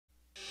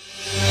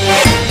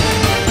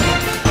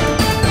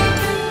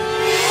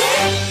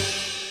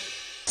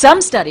Some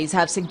studies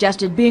have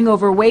suggested being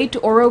overweight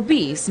or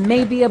obese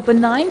may be a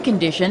benign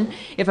condition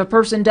if a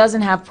person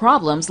doesn't have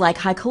problems like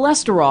high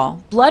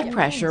cholesterol, blood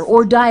pressure,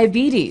 or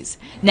diabetes.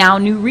 Now,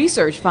 new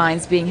research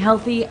finds being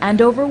healthy and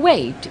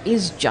overweight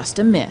is just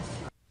a myth.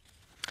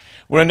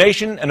 We're a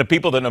nation and a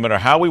people that no matter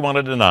how we want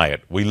to deny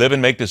it, we live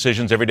and make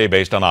decisions every day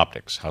based on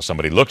optics. How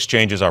somebody looks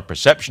changes our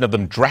perception of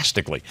them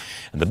drastically.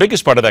 And the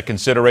biggest part of that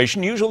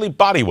consideration, usually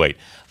body weight.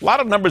 A lot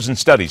of numbers and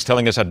studies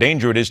telling us how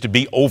dangerous it is to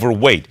be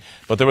overweight.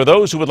 But there are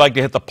those who would like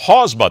to hit the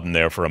pause button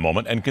there for a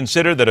moment and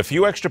consider that a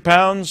few extra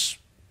pounds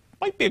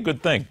might be a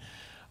good thing.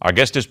 Our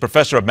guest is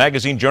professor of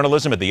magazine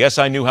journalism at the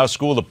S.I. Newhouse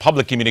School of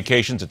Public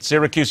Communications at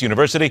Syracuse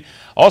University,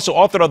 also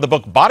author of the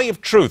book Body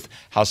of Truth,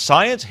 How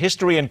Science,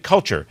 History, and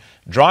Culture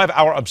Drive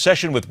Our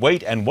Obsession with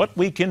Weight and What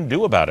We Can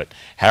Do About It.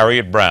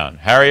 Harriet Brown.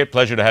 Harriet,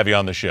 pleasure to have you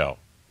on the show.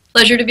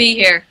 Pleasure to be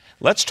here.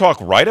 Let's talk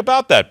right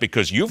about that,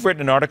 because you've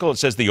written an article that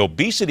says the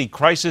obesity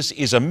crisis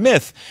is a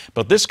myth,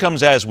 but this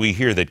comes as we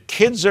hear that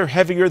kids are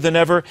heavier than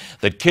ever,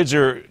 that kids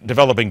are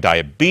developing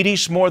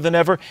diabetes more than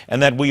ever,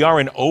 and that we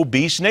are an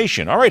obese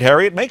nation. All right,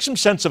 Harriet, make some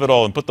sense of it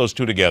all and put those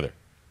two together.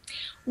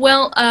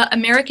 Well,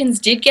 Americans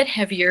did get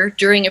heavier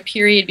during a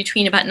period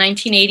between about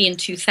 1980 and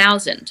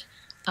 2000.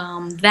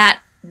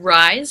 That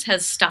rise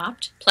has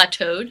stopped,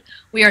 plateaued.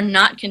 We are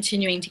not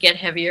continuing to get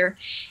heavier,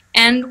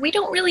 and we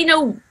don't really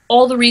know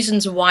all the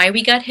reasons why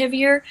we got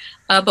heavier,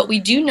 but we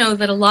do know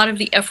that a lot of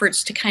the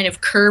efforts to kind of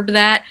curb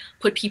that,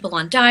 put people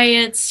on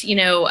diets,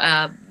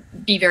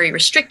 be very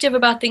restrictive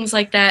about things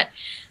like that,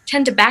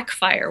 tend to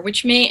backfire,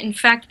 which may in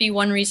fact be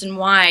one reason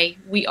why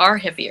we are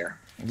heavier.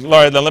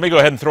 Laura, let me go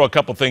ahead and throw a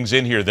couple things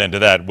in here then to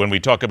that when we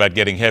talk about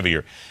getting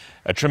heavier.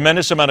 A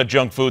tremendous amount of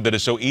junk food that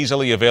is so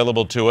easily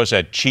available to us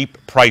at cheap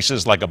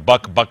prices, like $1,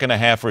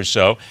 $1.50 or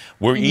so.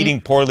 We're eating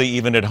poorly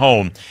even at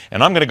home.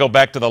 And I'm going to go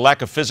back to the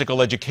lack of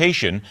physical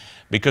education,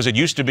 because it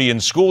used to be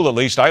in school, at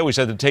least, I always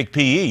had to take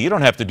PE. You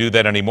don't have to do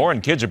that anymore,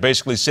 and kids are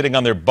basically sitting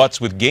on their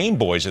butts with Game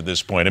Boys at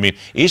this point. I mean,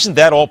 isn't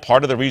that all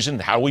part of the reason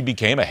how we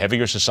became a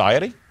heavier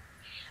society?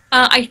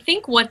 I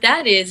think what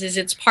that is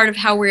it's part of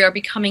how we are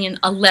becoming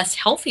a less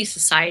healthy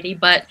society,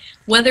 but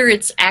whether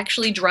it's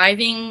actually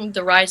driving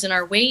the rise in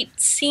our weight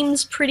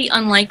seems pretty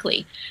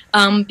unlikely.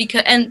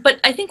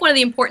 But I think one of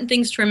the important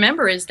things to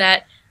remember is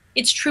that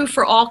it's true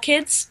for all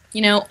kids.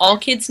 All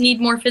kids need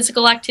more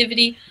physical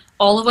activity.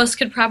 All of us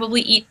could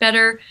probably eat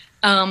better,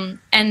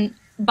 and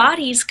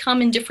bodies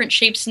come in different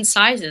shapes and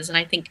sizes, and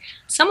I think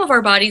some of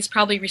our bodies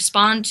probably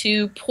respond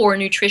to poor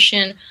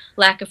nutrition,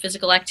 lack of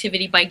physical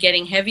activity by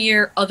getting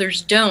heavier,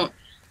 others don't.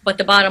 But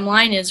the bottom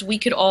line is we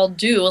could all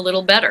do a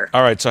little better.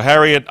 All right, so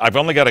Harriet, I've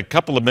only got a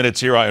couple of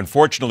minutes here.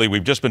 Unfortunately,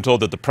 we've just been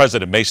told that the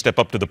president may step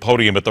up to the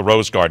podium at the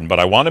Rose Garden, but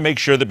I want to make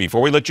sure that before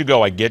we let you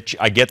go, I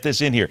get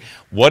this in here.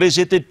 What is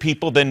it that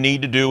people then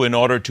need to do in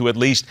order to at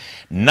least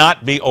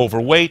not be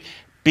overweight,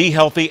 be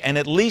healthy, and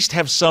at least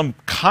have some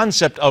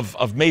concept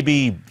of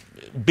maybe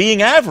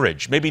being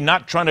average, maybe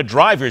not trying to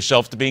drive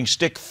yourself to being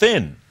stick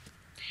thin?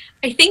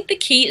 I think the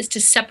key is to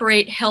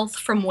separate health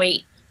from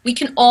weight. We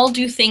can all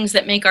do things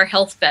that make our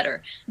health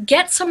better.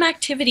 Get some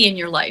activity in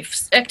your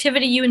life,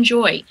 activity you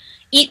enjoy.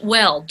 Eat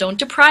well. Don't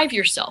deprive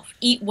yourself.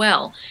 Eat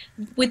well.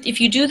 If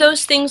you do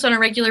those things on a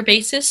regular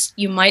basis,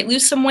 you might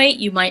lose some weight,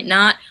 you might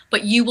not,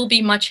 but you will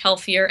be much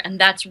healthier, and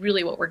that's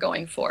really what we're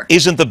going for.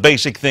 Isn't the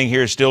basic thing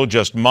here still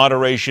just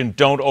moderation?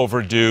 Don't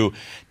overdo.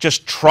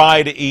 Just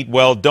try to eat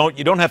well.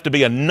 You don't have to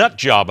be a nut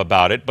job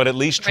about it, but at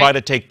least try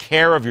to take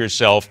care of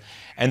yourself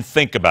and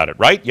think about it,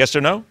 right? Yes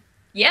or no?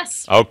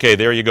 Yes. Okay,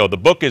 there you go. The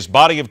book is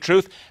Body of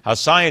Truth, How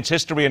Science,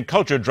 History, and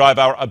Culture Drive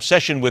Our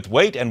Obsession with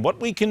Weight and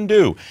What We Can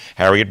Do.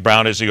 Harriet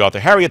Brown is the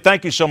author. Harriet,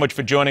 thank you so much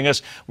for joining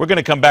us. We're going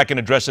to come back and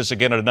address this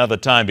again at another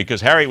time,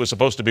 because Harriet was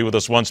supposed to be with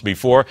us once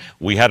before.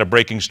 We had a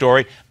breaking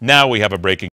story. Now we have a breaking